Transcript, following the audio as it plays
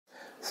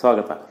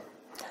ಸ್ವಾಗತ.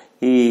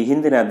 ಈ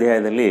ಹಿಂದಿನ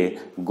ಅಧ್ಯಾಯದಲ್ಲಿ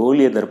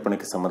ಗೋಲಿಯ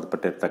ದರ್ಪಣಕ್ಕೆ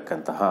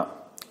ಸಂಬಂಧಪಟ್ಟಿರ್ತಕ್ಕಂತಹ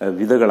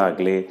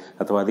ವಿಧಗಳಾಗಲಿ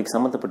ಅಥವಾ ಅದಕ್ಕೆ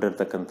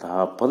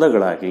ಸಂಬಂಧಪಟ್ಟಿರ್ತಕ್ಕಂತಹ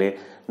ಪದಗಳಾಗಲಿ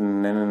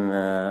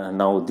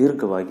ನಾವು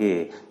ದೀರ್ಘವಾಗಿ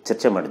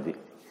ಚರ್ಚೆ ಮಾಡಿದ್ವಿ.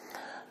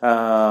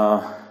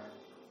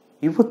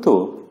 ಇವತ್ತು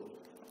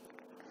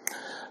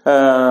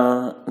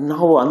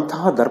ನಾವು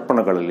ಅಂತಹ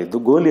ದರ್ಪಣಗಳಲ್ಲಿ,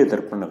 ಗೋಲಿಯ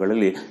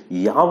ದರ್ಪಣಗಳಲ್ಲಿ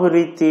ಯಾವ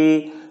ರೀತಿ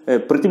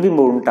ಪ್ರತಿಬಿಂಬ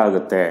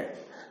ಉಂಟಾಗುತ್ತೆ,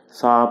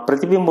 ಆ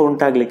ಪ್ರತಿಬಿಂಬ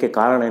ಉಂಟಾಗಲಿಕ್ಕೆ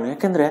ಕಾರಣ ಏನು?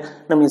 ಯಾಕೆಂದರೆ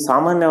ನಮಗೆ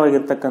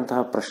ಸಾಮಾನ್ಯವಾಗಿರ್ತಕ್ಕಂತಹ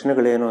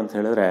ಪ್ರಶ್ನೆಗಳೇನು ಅಂತ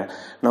ಹೇಳಿದ್ರೆ,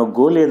 ನಾವು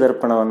ಗೋಲಿಯ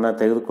ದರ್ಪಣವನ್ನು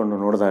ತೆಗೆದುಕೊಂಡು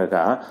ನೋಡಿದಾಗ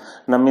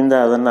ನಮ್ಮಿಂದ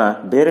ಅದನ್ನು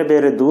ಬೇರೆ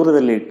ಬೇರೆ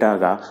ದೂರದಲ್ಲಿ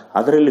ಇಟ್ಟಾಗ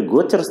ಅದರಲ್ಲಿ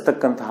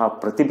ಗೋಚರಿಸ್ತಕ್ಕಂತಹ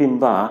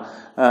ಪ್ರತಿಬಿಂಬ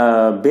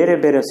ಬೇರೆ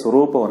ಬೇರೆ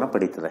ಸ್ವರೂಪವನ್ನು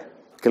ಪಡೀತದೆ.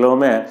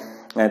 ಕೆಲವೊಮ್ಮೆ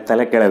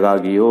ತಲೆ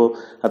ಕೆಳಗಾಗಿಯೋ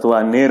ಅಥವಾ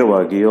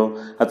ನೇರವಾಗಿಯೋ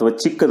ಅಥವಾ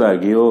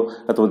ಚಿಕ್ಕದಾಗಿಯೋ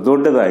ಅಥವಾ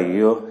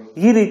ದೊಡ್ಡದಾಗಿಯೋ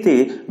ಈ ರೀತಿ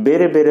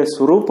ಬೇರೆ ಬೇರೆ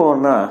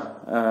ಸ್ವರೂಪವನ್ನು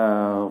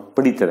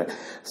ಪಡೀತದೆ.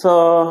 ಸೊ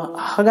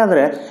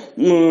ಹಾಗಾದರೆ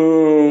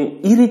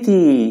ಈ ರೀತಿ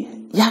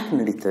ಯಾಕೆ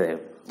ನಡೀತದೆ?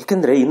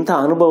 ಯಾಕೆಂದರೆ ಇಂಥ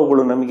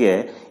ಅನುಭವಗಳು ನಮಗೆ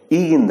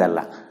ಈಗಿಂದಲ್ಲ.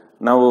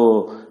 ನಾವು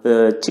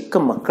ಚಿಕ್ಕ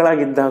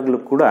ಮಕ್ಕಳಾಗಿದ್ದಾಗಲೂ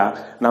ಕೂಡ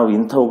ನಾವು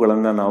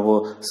ಇಂಥವುಗಳನ್ನು ನಾವು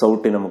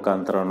ಸೌಟಿನ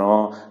ಮುಖಾಂತರನೋ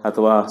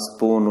ಅಥವಾ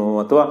ಸ್ಪೂನು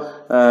ಅಥವಾ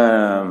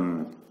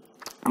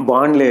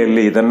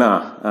ಬಾಣಲೆಯಲ್ಲಿ ಇದನ್ನು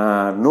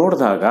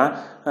ನೋಡಿದಾಗ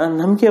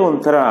ನಮಗೆ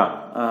ಒಂಥರ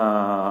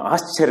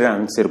ಆಶ್ಚರ್ಯ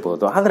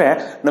ಅನಿಸಿರ್ಬೋದು. ಆದರೆ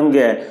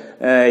ನಮಗೆ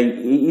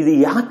ಇದು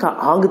ಯಾಕೆ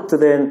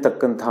ಆಗುತ್ತದೆ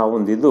ಅಂತಕ್ಕಂತಹ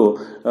ಒಂದಿದು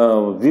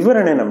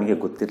ವಿವರಣೆ ನಮಗೆ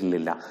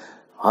ಗೊತ್ತಿರಲಿಲ್ಲ.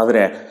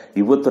 ಆದರೆ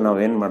ಇವತ್ತು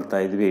ನಾವೇನು ಮಾಡ್ತಾ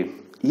ಇದ್ವಿ,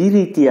 ಈ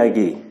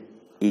ರೀತಿಯಾಗಿ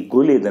ಈ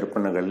ಗೋಲಿಯ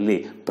ದರ್ಪಣಗಳಲ್ಲಿ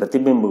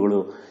ಪ್ರತಿಬಿಂಬಗಳು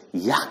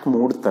ಯಾಕೆ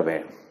ಮೂಡ್ತವೆ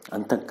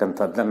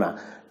ಅಂತಕ್ಕಂಥದ್ದನ್ನು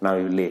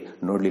ನಾವಿಲ್ಲಿ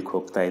ನೋಡ್ಲಿಕ್ಕೆ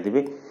ಹೋಗ್ತಾ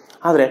ಇದ್ದೀವಿ.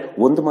 ಆದರೆ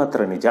ಒಂದು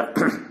ಮಾತ್ರ ನಿಜ,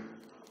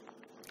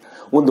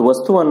 ಒಂದು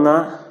ವಸ್ತುವನ್ನು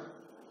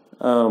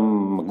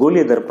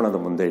ಗೋಲಿಯ ದರ್ಪಣದ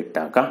ಮುಂದೆ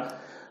ಇಟ್ಟಾಗ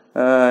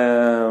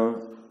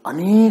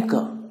ಅನೇಕ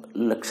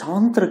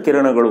ಲಕ್ಷಾಂತರ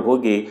ಕಿರಣಗಳು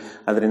ಹೋಗಿ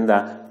ಅದರಿಂದ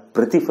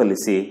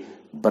ಪ್ರತಿಫಲಿಸಿ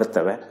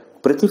ಬರ್ತವೆ.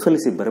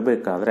 ಪ್ರತಿಫಲಿಸಿ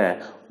ಬರಬೇಕಾದ್ರೆ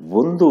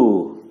ಒಂದು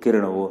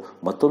ಕಿರಣವು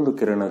ಮತ್ತೊಂದು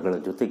ಕಿರಣಗಳ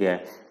ಜೊತೆಗೆ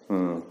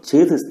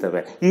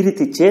ಛೇದಿಸ್ತವೆ. ಈ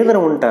ರೀತಿ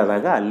ಛೇದನ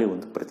ಉಂಟಾದಾಗ ಅಲ್ಲಿ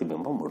ಒಂದು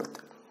ಪ್ರತಿಬಿಂಬ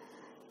ಮೂಡುತ್ತೆ.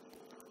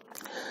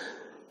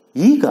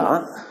 ಈಗ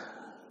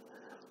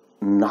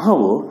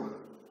ನಾವು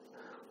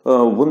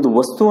ಒಂದು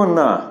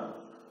ವಸ್ತುವನ್ನು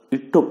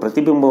ಇಟ್ಟು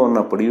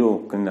ಪ್ರತಿಬಿಂಬವನ್ನು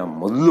ಪಡೆಯೋಕ್ಕಿಂತ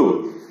ಮೊದಲು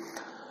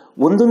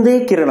ಒಂದೊಂದೇ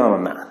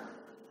ಕಿರಣವನ್ನು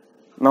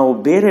ನಾವು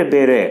ಬೇರೆ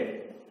ಬೇರೆ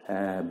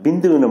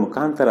ಬಿಂದುವಿನ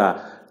ಮುಖಾಂತರ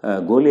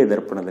ಗೋಲಿಯ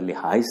ದರ್ಪಣದಲ್ಲಿ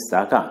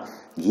ಹಾಯಿಸಿದಾಗ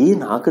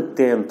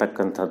ಏನಾಗುತ್ತೆ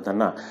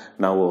ಅಂತಕ್ಕಂಥದ್ದನ್ನು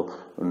ನಾವು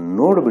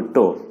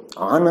ನೋಡಿಬಿಟ್ಟು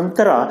ಆ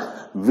ನಂತರ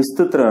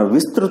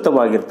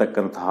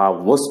ವಿಸ್ತೃತವಾಗಿರ್ತಕ್ಕಂತಹ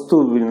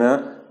ವಸ್ತುವಿನ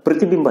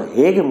ಪ್ರತಿಬಿಂಬ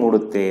ಹೇಗೆ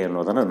ಮೂಡುತ್ತೆ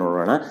ಅನ್ನೋದನ್ನು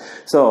ನೋಡೋಣ.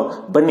 ಸೊ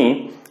ಬನ್ನಿ,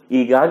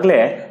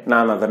 ಈಗಾಗಲೇ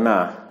ನಾನು ಅದನ್ನು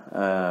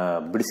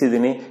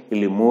ಬಿಡಿಸಿದ್ದೀನಿ.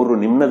 ಇಲ್ಲಿ 3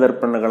 ನಿಮ್ನ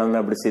ದರ್ಪಣಗಳನ್ನು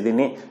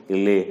ಬಿಡಿಸಿದ್ದೀನಿ,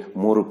 ಇಲ್ಲಿ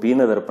 3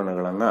 ಪೀನ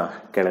ದರ್ಪಣಗಳನ್ನು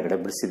ಕೆಳಗಡೆ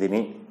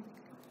ಬಿಡಿಸಿದ್ದೀನಿ.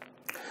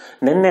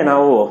 ನಿನ್ನೆ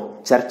ನಾವು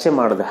ಚರ್ಚೆ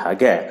ಮಾಡಿದ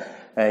ಹಾಗೆ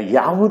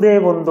ಯಾವುದೇ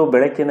ಒಂದು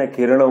ಬೆಳಕಿನ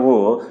ಕಿರಣವು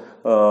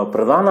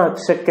ಪ್ರಧಾನ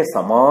ಅಕ್ಷಕ್ಕೆ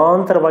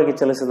ಸಮಾಂತರವಾಗಿ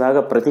ಚಲಿಸಿದಾಗ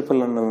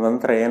ಪ್ರತಿಫಲನದ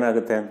ನಂತರ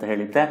ಏನಾಗುತ್ತೆ ಅಂತ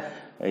ಹೇಳಿದ್ದೆ,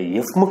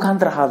 ಎಫ್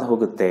ಮುಖಾಂತರ ಹಾದು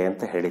ಹೋಗುತ್ತೆ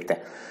ಅಂತ ಹೇಳಿದ್ದೆ.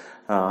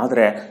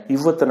 ಆದರೆ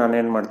ಇವತ್ತು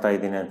ನಾನೇನು ಮಾಡ್ತಾ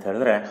ಇದ್ದೀನಿ ಅಂತ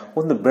ಹೇಳಿದ್ರೆ,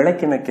 ಒಂದು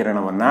ಬೆಳಕಿನ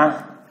ಕಿರಣವನ್ನು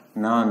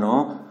ನಾನು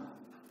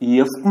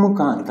ಎಫ್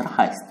ಮುಖಾಂತರ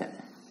ಹಾಯಿಸ್ತೇನೆ.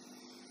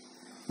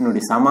 ನೋಡಿ,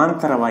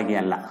 ಸಮಾಂತರವಾಗಿ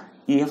ಅಲ್ಲ,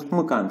 ಈ ಎಫ್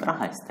ಮುಖಾಂತರ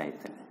ಹಾಯಿಸ್ತಾ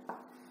ಇದ್ದೇನೆ.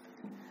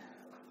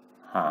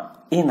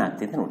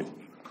 ಏನಾಗ್ತಿದೆ ನೋಡಿ,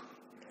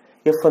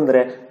 ಎಫ್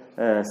ಅಂದರೆ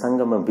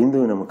ಸಂಗಮ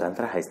ಬಿಂದುವಿನ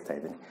ಮುಖಾಂತರ ಹಾಯಿಸ್ತಾ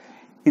ಇದ್ದೀನಿ.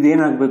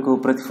 ಇದೇನಾಗಬೇಕು?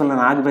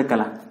 ಪ್ರತಿಫಲನ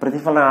ಆಗಬೇಕಲ್ಲ.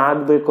 ಪ್ರತಿಫಲನ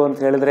ಆಗಬೇಕು ಅಂತ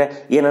ಹೇಳಿದ್ರೆ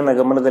ಏನನ್ನ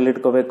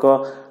ಗಮನದಲ್ಲಿಟ್ಕೋಬೇಕು?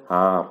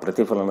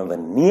 ಪ್ರತಿಫಲನದ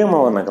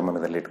ನಿಯಮವನ್ನು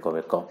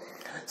ಗಮನದಲ್ಲಿಟ್ಕೋಬೇಕು.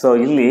 ಸೊ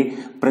ಇಲ್ಲಿ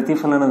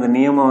ಪ್ರತಿಫಲನದ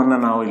ನಿಯಮವನ್ನು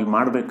ನಾವು ಇಲ್ಲಿ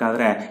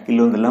ಮಾಡಬೇಕಾದ್ರೆ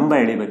ಇಲ್ಲೊಂದು ಲಂಬ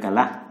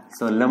ಎಳಿಬೇಕಲ್ಲ.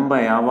 ಸೊ ಲಂಬ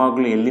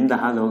ಯಾವಾಗಲೂ ಎಲ್ಲಿಂದ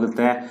ಹಾದು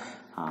ಹೋಗುತ್ತೆ?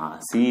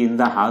 ಸಿ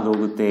ಇಂದ ಹಾದು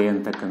ಹೋಗುತ್ತೆ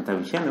ಅಂತಕ್ಕಂಥ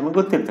ವಿಷಯ ನಮಗೆ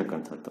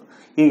ಗೊತ್ತಿರ್ತಕ್ಕಂಥದ್ದು.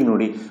 ಈಗ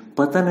ನೋಡಿ,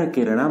 ಪತನ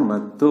ಕಿರಣ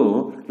ಮತ್ತು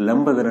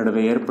ಲಂಬದ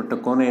ನಡುವೆ ಏರ್ಪಟ್ಟ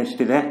ಕೋನ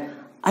ಎಷ್ಟಿದೆ?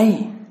 ಐ.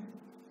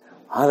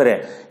 ಆದರೆ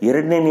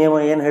ಎರಡನೇ ನಿಯಮ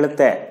ಏನು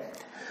ಹೇಳುತ್ತೆ?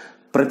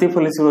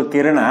 ಪ್ರತಿಫಲಿಸುವ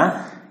ಕಿರಣ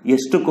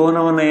ಎಷ್ಟು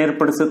ಕೋನವನ್ನು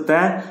ಏರ್ಪಡಿಸುತ್ತೆ?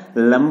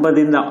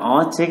 ಲಂಬದಿಂದ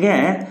ಆಚೆಗೆ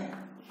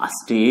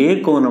ಅಷ್ಟೇ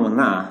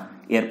ಕೋನವನ್ನು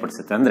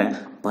ಏರ್ಪಡಿಸುತ್ತೆ. ಅಂದರೆ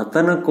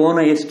ಪತನ ಕೋನ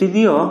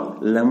ಎಷ್ಟಿದೆಯೋ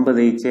ಲಂಬದ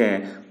ಈಚೆ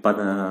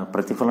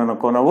ಪ್ರತಿಫಲನ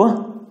ಕೋನವು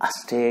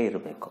ಅಷ್ಟೇ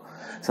ಇರಬೇಕು.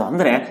 ಸೊ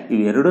ಅಂದರೆ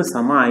ಇವೆರಡೂ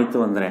ಸಮ ಆಯಿತು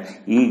ಅಂದರೆ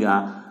ಈಗ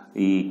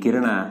ಈ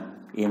ಕಿರಣ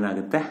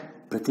ಏನಾಗುತ್ತೆ?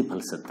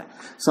 ಪ್ರತಿಫಲಿಸುತ್ತೆ.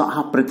 ಸೊ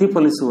ಆ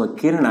ಪ್ರತಿಫಲಿಸುವ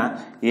ಕಿರಣ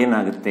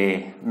ಏನಾಗುತ್ತೆ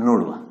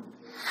ನೋಡುವ.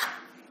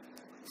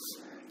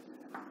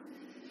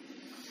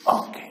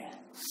 ಓಕೆ,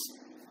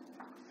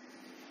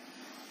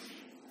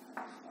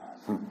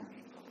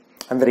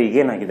 ಅಂದರೆ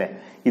ಈಗೇನಾಗಿದೆ?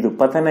 ಇದು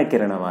ಪತನ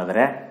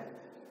ಕಿರಣವಾದರೆ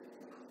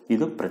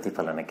ಇದು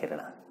ಪ್ರತಿಫಲನ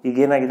ಕಿರಣ.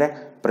 ಈಗೇನಾಗಿದೆ?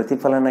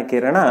 ಪ್ರತಿಫಲನ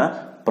ಕಿರಣ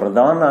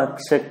ಪ್ರಧಾನ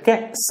ಅಕ್ಷಕ್ಕೆ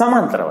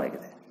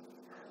ಸಮಾಂತರವಾಗಿದೆ.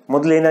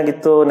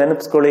 ಮೊದಲೇನಾಗಿತ್ತು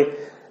ನೆನಪಿಸ್ಕೊಳ್ಳಿ,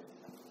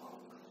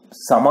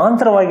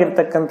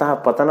 ಸಮಾಂತರವಾಗಿರ್ತಕ್ಕಂತಹ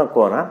ಪತನ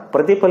ಕೋನ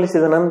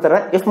ಪ್ರತಿಫಲಿಸಿದ ನಂತರ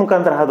ಎಫ್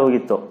ಮುಖಾಂತರ ಹಾದು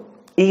ಹೋಗಿತ್ತು.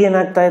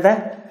 ಈಗೇನಾಗ್ತಾ ಇದೆ?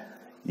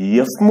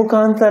 ಎಫ್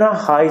ಮುಖಾಂತರ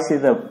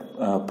ಹಾಯಿಸಿದ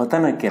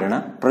ಪತನ ಕಿರಣ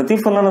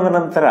ಪ್ರತಿಫಲನದ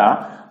ನಂತರ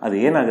ಅದು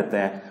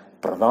ಏನಾಗುತ್ತೆ?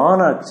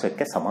 ಪ್ರಧಾನ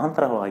ಅಕ್ಷಕ್ಕೆ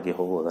ಸಮಾಂತರವಾಗಿ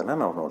ಹೋಗುವುದನ್ನು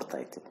ನಾವು ನೋಡ್ತಾ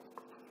ಇದ್ದೀವಿ.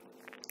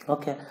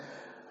 ಓಕೆ,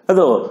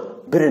 ಅದು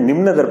ಬೇರೆ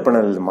ನಿಮ್ನ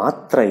ದರ್ಪಣದಲ್ಲಿ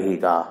ಮಾತ್ರ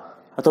ಈಗ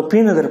ಅಥವಾ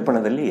ಪೀನ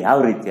ದರ್ಪಣದಲ್ಲಿ ಯಾವ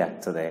ರೀತಿ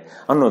ಆಗ್ತದೆ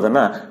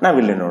ಅನ್ನೋದನ್ನ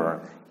ನಾವಿಲ್ಲಿ ನೋಡೋಣ.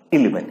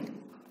 ಇಲ್ಲಿ ಬನ್ನಿ.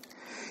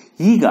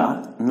 ಈಗ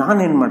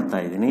ನಾನೇನ್ ಮಾಡ್ತಾ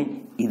ಇದ್ದೀನಿ,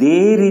 ಇದೇ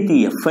ರೀತಿ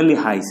ಎಫ್ ಅಲ್ಲಿ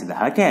ಹಾಯಿಸಿದ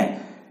ಹಾಗೆ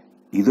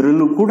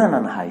ಇದರಲ್ಲೂ ಕೂಡ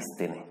ನಾನು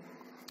ಹಾಯಿಸ್ತೇನೆ.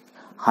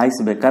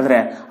 ಹಾಯಿಸಬೇಕಾದ್ರೆ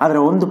ಆದರೆ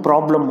ಒಂದು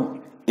ಪ್ರಾಬ್ಲಮ್,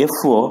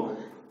 ಎಫ್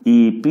ಈ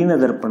ಪೀನ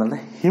ದರ್ಪಣದ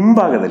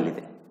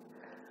ಹಿಂಭಾಗದಲ್ಲಿದೆ.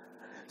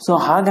 ಸೊ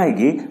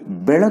ಹಾಗಾಗಿ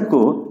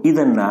ಬೆಳಕು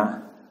ಇದನ್ನ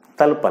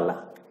ತಲುಪಲ್ಲ.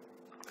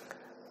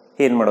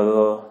 ಏನ್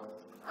ಮಾಡೋದು?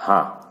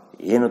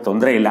 ಏನು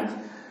ತೊಂದರೆ ಇಲ್ಲ.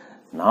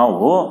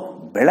 ನಾವು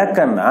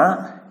ಬೆಳಕನ್ನ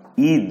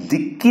ಈ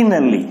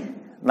ದಿಕ್ಕಿನಲ್ಲಿ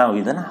ನಾವು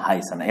ಇದನ್ನು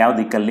ಹಾಯಿಸೋಣ. ಯಾವ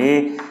ದಿಕ್ಕಲ್ಲಿ?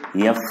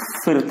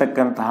 ಎಫ್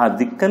ಇರತಕ್ಕಂತಹ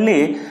ದಿಕ್ಕಲ್ಲಿ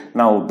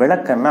ನಾವು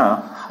ಬೆಳಕನ್ನ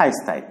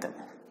ಹಾಯಿಸ್ತಾ ಇದ್ದೇವೆ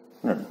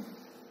ನೋಡಿ.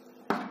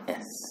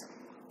 ಎಸ್,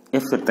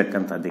 ಎಫ್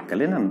ಇರ್ತಕ್ಕಂತಹ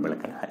ದಿಕ್ಕಲ್ಲಿ ನಾನು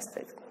ಬೆಳಕನ್ನು ಹಾಯಿಸ್ತಾ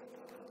ಇದ್ದೇನೆ.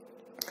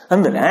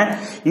 ಅಂದ್ರೆ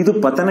ಇದು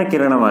ಪತನ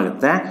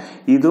ಕಿರಣವಾಗುತ್ತೆ,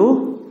 ಇದು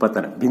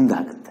ಪತನ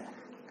ಬಿಂದಾಗುತ್ತೆ.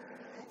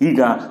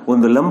 ಈಗ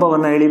ಒಂದು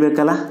ಲಂಬವನ್ನ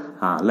ಎಳಿಬೇಕಲ್ಲ,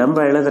 ಲಂಬ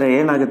ಎಳೆದ್ರೆ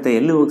ಏನಾಗುತ್ತೆ?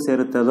 ಎಲ್ಲಿ ಹೋಗಿ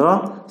ಸೇರುತ್ತೆ? ಅದು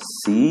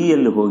ಸಿ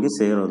ಯಲ್ಲಿ ಹೋಗಿ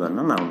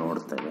ಸೇರೋದನ್ನು ನಾವು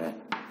ನೋಡ್ತೇವೆ.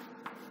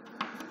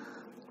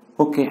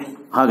 ಓಕೆ,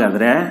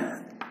 ಹಾಗಾದ್ರೆ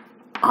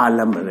ಆ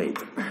ಲಂಬವೇ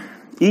ಇದು.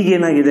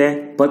 ಈಗೇನಾಗಿದೆ?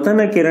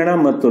 ಪತನ ಕಿರಣ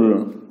ಮತ್ತು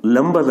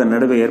ಲಂಬದ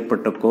ನಡುವೆ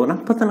ಏರ್ಪಟ್ಟ ಕೋನ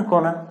ಪತನ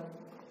ಕೋನ.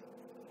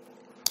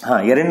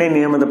 ಎರಡನೇ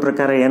ನಿಯಮದ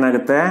ಪ್ರಕಾರ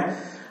ಏನಾಗುತ್ತೆ?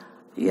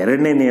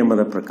 ಎರಡನೇ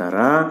ನಿಯಮದ ಪ್ರಕಾರ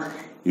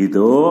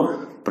ಇದು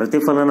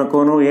ಪ್ರತಿಫಲನ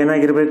ಕೋನವು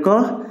ಏನಾಗಿರ್ಬೇಕು?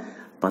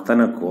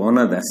 ಪತನ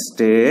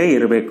ಕೋನದಷ್ಟೇ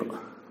ಇರಬೇಕು.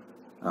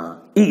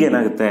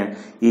 ಈಗೇನಾಗುತ್ತೆ?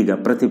 ಈಗ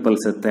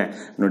ಪ್ರತಿಫಲಿಸುತ್ತೆ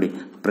ನೋಡಿ,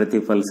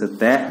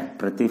 ಪ್ರತಿಫಲಿಸುತ್ತೆ.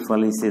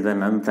 ಪ್ರತಿಫಲಿಸಿದ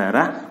ನಂತರ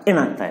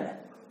ಏನಾಗ್ತಾ ಇದೆ?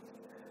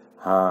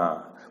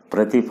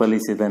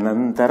 ಪ್ರತಿಫಲಿಸಿದ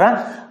ನಂತರ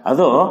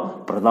ಅದು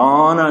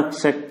ಪ್ರಧಾನ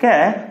ಅಕ್ಷಕ್ಕೆ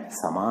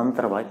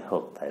ಸಮಾಂತರವಾಗಿ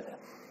ಹೋಗ್ತಾ ಇದೆ.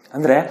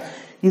 ಅಂದ್ರೆ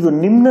ಇದು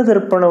ನಿಮ್ನ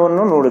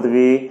ದರ್ಪಣವನ್ನು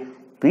ನೋಡಿದ್ವಿ,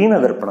 ಪೀನ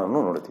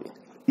ದರ್ಪಣವನ್ನು ನೋಡಿದ್ವಿ.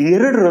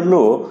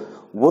 ಎರಡರಲ್ಲೂ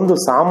ಒಂದು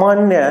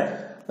ಸಾಮಾನ್ಯ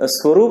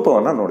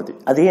ಸ್ವರೂಪವನ್ನು ನೋಡಿದ್ವಿ.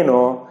 ಅದೇನು?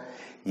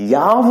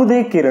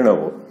 ಯಾವುದೇ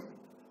ಕಿರಣವು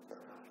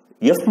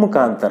ಎಫ್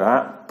ಮುಖಾಂತರ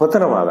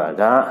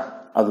ಪತನವಾದಾಗ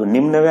ಅದು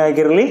ನಿಮ್ನವೇ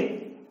ಆಗಿರಲಿ,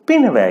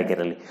 ಪೀನವೇ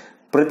ಆಗಿರಲಿ,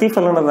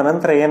 ಪ್ರತಿಫಲನದ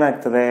ನಂತರ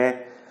ಏನಾಗ್ತದೆ?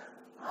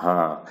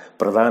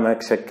 ಪ್ರಧಾನ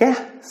ಅಕ್ಷಕ್ಕೆ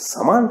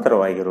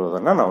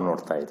ಸಮಾಂತರವಾಗಿರುವುದನ್ನು ನಾವು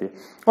ನೋಡ್ತಾ ಇದ್ವಿ.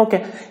 ಓಕೆ,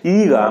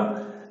 ಈಗ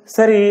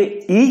ಸರಿ,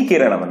 ಈ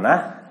ಕಿರಣವನ್ನ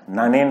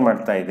ನಾನೇನ್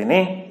ಮಾಡ್ತಾ ಇದ್ದೀನಿ?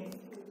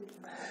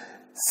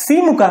 ಸಿ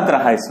ಮುಖಾಂತರ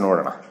ಹಾಯಿಸಿ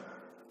ನೋಡೋಣ.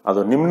 ಅದು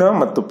ನಿಮ್ನ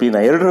ಮತ್ತು ಪೀನ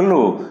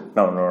ಎರಡರಲ್ಲೂ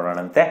ನಾವು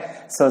ನೋಡೋಣಂತೆ.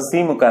 ಸೊ ಸಿ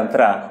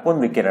ಮುಖಾಂತರ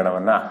ಒಂದು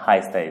ಕಿರಣವನ್ನ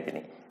ಹಾಯಿಸ್ತಾ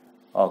ಇದ್ದೀನಿ.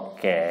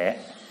 ಓಕೆ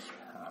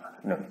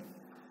ನೋಡಿ,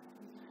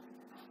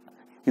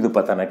 ಇದು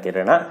ಪತನ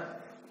ಕಿರಣ,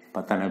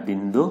 ಪತನ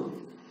ಬಿಂದು.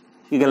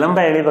 ಈಗ ಲಂಬ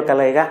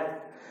ಎಳಿಬೇಕಲ್ಲ. ಈಗ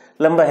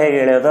ಲಂಬ ಹೇಗೆ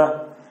ಎಳೆಯೋದು?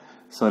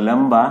 ಸೊ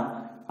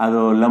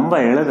ಲಂಬ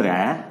ಎಳೆದ್ರೆ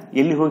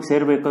ಎಲ್ಲಿ ಹೋಗಿ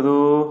ಸೇರ್ಬೇಕದು?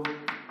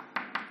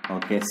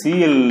 ಓಕೆ, ಸಿ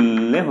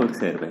ಯಲ್ಲೇ ಹೋಗಿ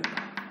ಸೇರ್ಬೇಕು.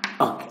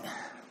 ಓಕೆ,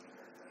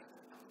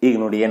 ಈಗ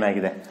ನೋಡಿ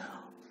ಏನಾಗಿದೆ?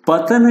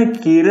 ಪತನ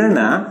ಕಿರಣ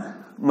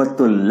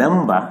ಮತ್ತು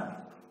ಲಂಬ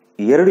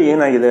ಎರಡು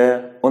ಏನಾಗಿದೆ?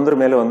 ಒಂದ್ರ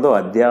ಮೇಲೆ ಒಂದು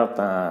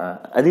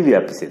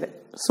ಅಧಿವ್ಯಾಪಿಸಿದೆ,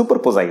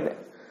 ಸೂಪರ್ಪೋಸ್ ಆಗಿದೆ.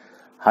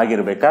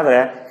 ಹಾಗಿರ್ಬೇಕಾದ್ರೆ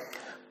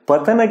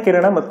ಪತನ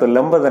ಕಿರಣ ಮತ್ತು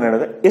ಲಂಬದ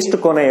ನಡುವೆ ಎಷ್ಟು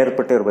ಕೋನ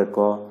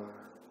ಏರ್ಪಟ್ಟಿರಬೇಕು?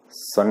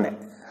 0.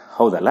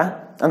 ಹೌದಲ್ಲ?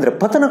 ಅಂದ್ರೆ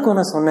ಪತನ ಕೋನ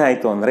 0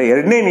 ಆಯ್ತು ಅಂದ್ರೆ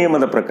ಎರಡನೇ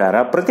ನಿಯಮದ ಪ್ರಕಾರ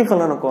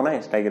ಪ್ರತಿಫಲನ ಕೋನ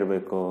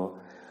ಎಷ್ಟಾಗಿರ್ಬೇಕು?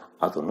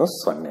 ಅದನ್ನು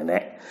 0ನೇ.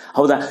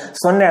 ಹೌದಾ?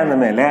 0 ಅಂದ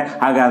ಮೇಲೆ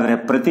ಹಾಗಾದ್ರೆ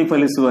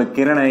ಪ್ರತಿಫಲಿಸುವ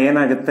ಕಿರಣ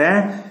ಏನಾಗುತ್ತೆ?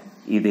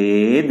 ಇದೇ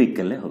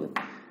ದಿಕ್ಕಲ್ಲೇ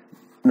ಹೋಗುತ್ತೆ.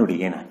 ನೋಡಿ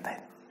ಏನಾಗ್ತಾ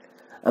ಇದೆ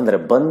ಅಂದ್ರೆ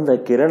ಬಂದ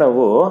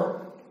ಕಿರಣವು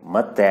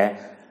ಮತ್ತೆ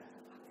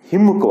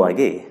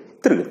ಹಿಮ್ಮುಖವಾಗಿ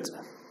ತಿರುಗುತ್ತೆ.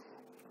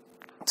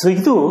 ಸೊ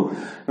ಇದು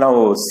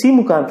ನಾವು ಸಿ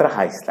ಮುಖಾಂತರ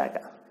ಹಾಯಿಸಿದಾಗ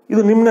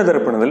ಇದು ನಿಮ್ನ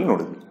ದರ್ಪಣದಲ್ಲಿ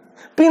ನೋಡಿದ್ವಿ.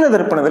 ಪೀನ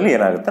ದರ್ಪಣದಲ್ಲಿ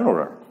ಏನಾಗುತ್ತೆ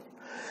ನೋಡೋಣ.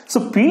 ಸೊ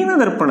ಪೀನ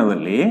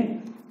ದರ್ಪಣದಲ್ಲಿ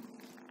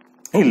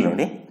ಇಲ್ಲಿ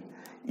ನೋಡಿ,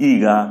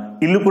 ಈಗ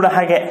ಇಲ್ಲೂ ಕೂಡ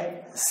ಹಾಗೆ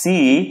ಸಿ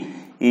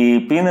ಈ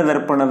ಪೀನ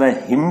ದರ್ಪಣದ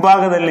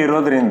ಹಿಂಭಾಗದಲ್ಲಿ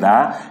ಇರೋದ್ರಿಂದ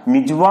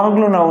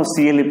ನಿಜವಾಗ್ಲೂ ನಾವು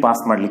ಸಿ ಯಲ್ಲಿ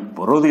ಪಾಸ್ ಮಾಡ್ಲಿಕ್ಕೆ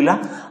ಬರೋದಿಲ್ಲ.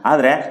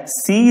 ಆದ್ರೆ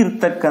ಸಿ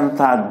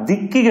ಇರ್ತಕ್ಕಂಥ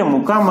ದಿಕ್ಕಿಗೆ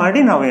ಮುಖ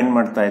ಮಾಡಿ ನಾವು ಏನ್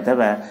ಮಾಡ್ತಾ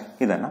ಇದ್ದೇವೆ?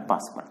 ಇದನ್ನ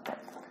ಪಾಸ್ ಮಾಡ್ತಾ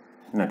ಇದ್ದೇವೆ.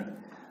 ನೋಡಿ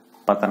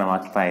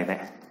ಪತನವಾಗ್ತಾ ಇದೆ.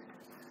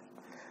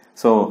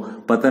 ಸೊ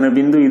ಪತನ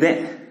ಬಿಂದು ಇದೆ,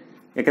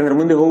 ಯಾಕಂದ್ರೆ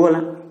ಮುಂದೆ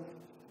ಹೋಗೋಲ್ಲ.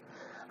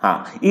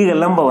 ಈಗ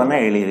ಲಂಬವನ್ನ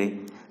ಎಳೀರಿ.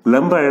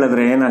 ಲಂಬ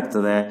ಎಳೆದ್ರೆ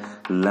ಏನಾಗ್ತದೆ?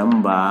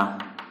 ಲಂಬ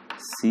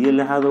ಸಿ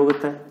ಯಲ್ಲಿ ಹಾದು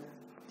ಹೋಗುತ್ತೆ.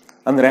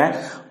 ಅಂದ್ರೆ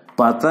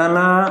ಪತನ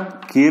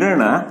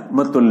ಕಿರಣ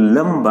ಮತ್ತು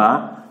ಲಂಬ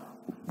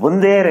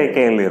ಒಂದೇ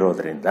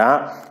ರೇಖೆಯಲ್ಲಿರೋದ್ರಿಂದ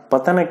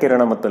ಪತನ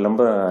ಕಿರಣ ಮತ್ತು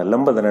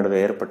ಲಂಬದ ನಡುವೆ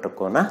ಏರ್ಪಟ್ಟ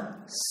ಕೋನ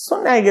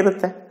 0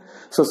 ಆಗಿರುತ್ತೆ.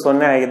 ಸೊ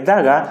 0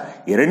 ಆಗಿದ್ದಾಗ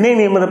ಎರಡನೇ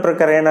ನಿಯಮದ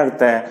ಪ್ರಕಾರ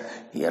ಏನಾಗುತ್ತೆ?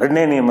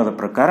 ಎರಡನೇ ನಿಯಮದ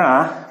ಪ್ರಕಾರ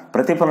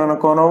ಪ್ರತಿಫಲನ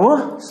ಕೋನವು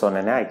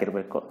 0ನೇ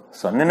ಆಗಿರ್ಬೇಕು.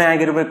 0ನೇ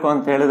ಆಗಿರ್ಬೇಕು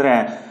ಅಂತ ಹೇಳಿದ್ರೆ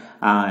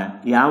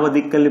ಯಾವ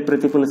ದಿಕ್ಕಲ್ಲಿ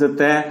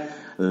ಪ್ರತಿಫಲಿಸುತ್ತೆ?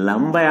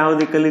 ಲಂಬ ಯಾವ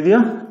ದಿಕ್ಕಲ್ಲಿದೆಯೋ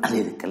ಅದೇ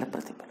ದಿಕ್ಕಲ್ಲಿ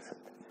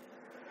ಪ್ರತಿಫಲಿಸುತ್ತೆ.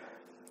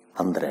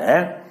 ಅಂದ್ರೆ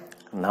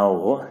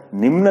ನಾವು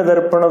ನಿಮ್ನ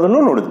ದರ್ಪಣದಲ್ಲೂ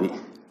ನೋಡಿದ್ವಿ,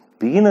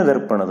 ಪೀನ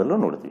ದರ್ಪಣದಲ್ಲೂ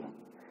ನೋಡಿದ್ವಿ.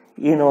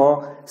 ಏನು?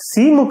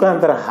 ಸಿ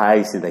ಮುಖಾಂತರ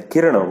ಹಾಯಿಸಿದ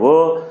ಕಿರಣವು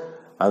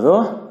ಅದು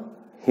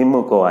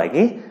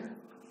ಹಿಮ್ಮುಖವಾಗಿ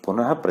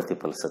ಪುನಃ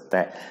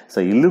ಪ್ರತಿಫಲಿಸುತ್ತೆ. ಸೊ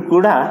ಇಲ್ಲೂ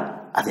ಕೂಡ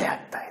ಅದೇ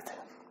ಆಗ್ತಾ ಇದೆ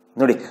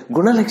ನೋಡಿ.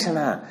 ಗುಣಲಕ್ಷಣ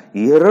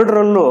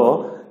ಎರಡರಲ್ಲೂ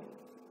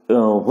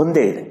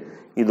ಒಂದೇ ಇದೆ.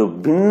 ಇದು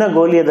ಭಿನ್ನ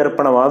ಗೋಲಿಯ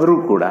ದರ್ಪಣವಾದರೂ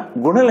ಕೂಡ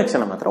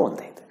ಗುಣಲಕ್ಷಣ ಮಾತ್ರ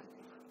ಒಂದೇ ಇದೆ.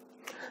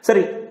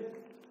 ಸರಿ,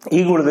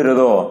 ಈಗ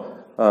ಉಳಿದಿರೋದು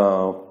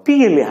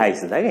ಪಿಯಲ್ಲಿ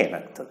ಹಾಯಿಸಿದಾಗ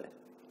ಏನಾಗ್ತದೆ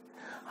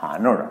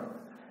ನೋಡೋಣ.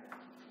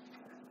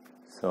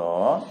 ಸೊ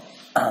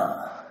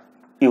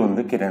ಈ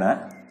ಒಂದು ಕಿರಣ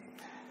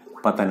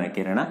ಪತನ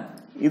ಕಿರಣ,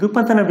 ಇದು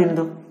ಪತನ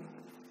ಬಿಂದು.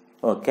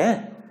 ಓಕೆ,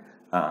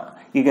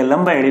 ಈಗ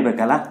ಲಂಬ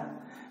ಎಳಿಬೇಕಲ್ಲ,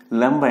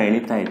 ಲಂಬ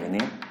ಎಳಿತಾ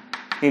ಇದ್ದೀನಿ.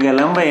 ಈಗ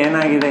ಲಂಬ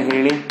ಏನಾಗಿದೆ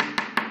ಹೇಳಿ,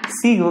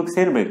 ಸಿಗೆ ಹೋಗಿ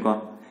ಸೇರಬೇಕು.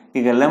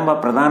 ಈಗ ಲಂಬ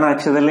ಪ್ರಧಾನ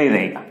ಅಕ್ಷದಲ್ಲೇ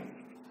ಇದೆ. ಈಗ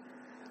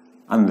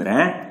ಅಂದ್ರೆ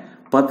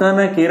ಪತನ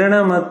ಕಿರಣ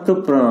ಮತ್ತು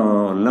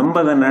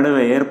ಲಂಬದ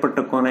ನಡುವೆ ಏರ್ಪಟ್ಟ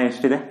ಕೋನ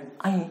ಎಷ್ಟಿದೆ?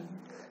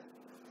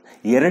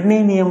 ಎರಡನೇ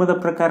ನಿಯಮದ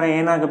ಪ್ರಕಾರ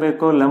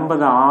ಏನಾಗಬೇಕು,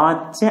 ಲಂಬದ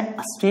ಆಚೆ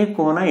ಅಷ್ಟೇ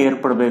ಕೋನ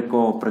ಏರ್ಪಡಬೇಕು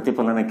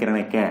ಪ್ರತಿಫಲನ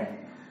ಕಿರಣಕ್ಕೆ.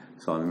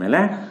 ಸೊ ಅಂದಮೇಲೆ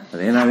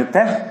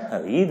ಅದೇನಾಗುತ್ತೆ,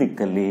 ಅದು ಈ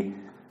ದಿಕ್ಕಲ್ಲಿ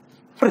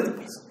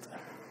ಪ್ರತಿಫಲಿಸುತ್ತೆ.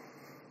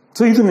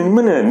 ಸೊ ಇದು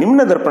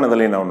ನಿಮ್ನ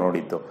ದರ್ಪಣದಲ್ಲಿ ನಾವು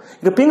ನೋಡಿದ್ದು.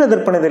 ಈಗ ಪಿನ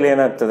ದರ್ಪಣದಲ್ಲಿ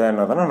ಏನಾಗ್ತದೆ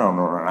ಅನ್ನೋದನ್ನ ನಾವು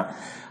ನೋಡೋಣ.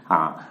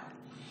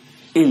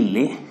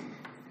 ಇಲ್ಲಿ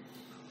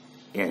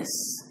ಎಸ್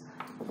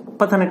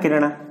ಪತನ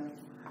ಕಿರಣ,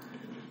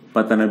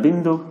 ಪತನ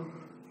ಬಿಂದು,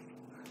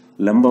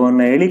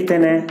 ಲಂಬವನ್ನು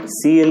ಎಳಿತೇನೆ,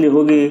 ಸಿಯಲ್ಲಿ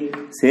ಹೋಗಿ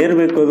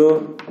ಸೇರ್ಬೇಕು ಅದು.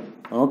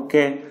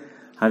 ಓಕೆ,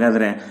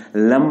 ಹಾಗಾದ್ರೆ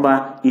ಲಂಬ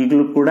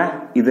ಈಗಲೂ ಕೂಡ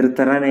ಇದರ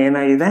ತರಾನೇ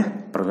ಏನಾಗಿದೆ,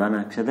 ಪ್ರಧಾನ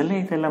ಅಕ್ಷದಲ್ಲೇ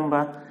ಇದೆ ಲಂಬ.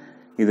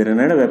 ಇದರ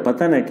ನಡುವೆ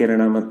ಪತನ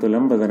ಕಿರಣ ಮತ್ತು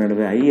ಲಂಬದ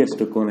ನಡುವೆ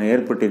ಅಷ್ಟು ಕೋನ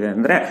ಏರ್ಪಟ್ಟಿದೆ.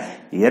 ಅಂದ್ರೆ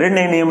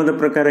ಎರಡನೇ ನಿಯಮದ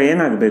ಪ್ರಕಾರ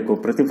ಏನಾಗಬೇಕು,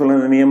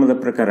 ಪ್ರತಿಫಲನ ನಿಯಮದ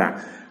ಪ್ರಕಾರ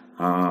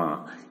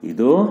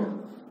ಇದು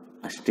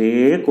ಅಷ್ಟೇ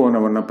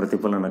ಕೋನವನ್ನ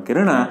ಪ್ರತಿಫಲನ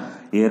ಕಿರಣ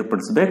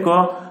ಏರ್ಪಡಿಸಬೇಕು.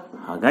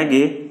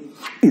 ಹಾಗಾಗಿ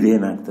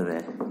ಇದೇನಾಗ್ತದೆ,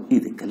 ಈ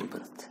ದಿಕ್ಕಲ್ಲಿ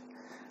ಬರುತ್ತೆ.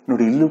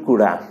 ನೋಡಿ, ಇಲ್ಲೂ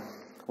ಕೂಡ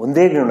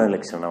ಒಂದೇ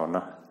ಗುಣಲಕ್ಷಣವನ್ನ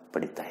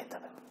ಪಡಿತಾ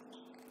ಇದ್ದಾವೆ.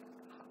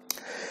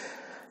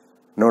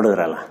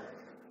 ನೋಡಿದ್ರಲ್ಲ.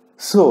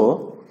 ಸೊ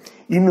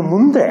ಇನ್ನು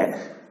ಮುಂದೆ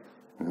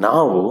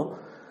ನಾವು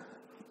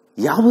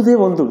ಯಾವುದೇ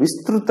ಒಂದು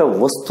ವಿಸ್ತೃತ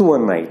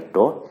ವಸ್ತುವನ್ನ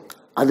ಇಟ್ಟು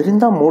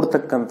ಅದರಿಂದ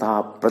ಮೂಡ್ತಕ್ಕಂತಹ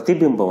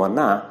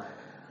ಪ್ರತಿಬಿಂಬವನ್ನ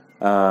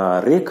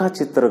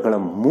ರೇಖಾಚಿತ್ರಗಳ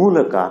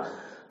ಮೂಲಕ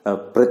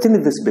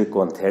ಪ್ರತಿನಿಧಿಸಬೇಕು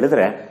ಅಂತ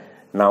ಹೇಳಿದ್ರೆ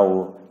ನಾವು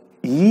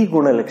ಈ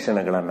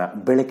ಗುಣಲಕ್ಷಣಗಳನ್ನ,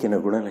 ಬೆಳಕಿನ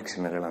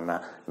ಗುಣಲಕ್ಷಣಗಳನ್ನ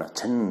ನಾವು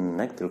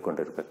ಚೆನ್ನಾಗಿ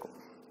ತಿಳ್ಕೊಂಡಿರ್ಬೇಕು.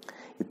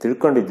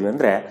 ತಿಳ್ಕೊಂಡಿದ್ವಿ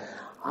ಅಂದ್ರೆ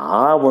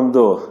ಆ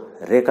ಒಂದು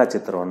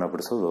ರೇಖಾಚಿತ್ರವನ್ನು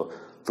ಬಿಡಿಸೋದು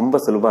ತುಂಬಾ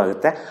ಸುಲಭ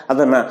ಆಗುತ್ತೆ.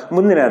 ಅದನ್ನ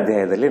ಮುಂದಿನ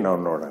ಅಧ್ಯಾಯದಲ್ಲಿ ನಾವು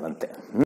ನೋಡೋಣಂತೆ.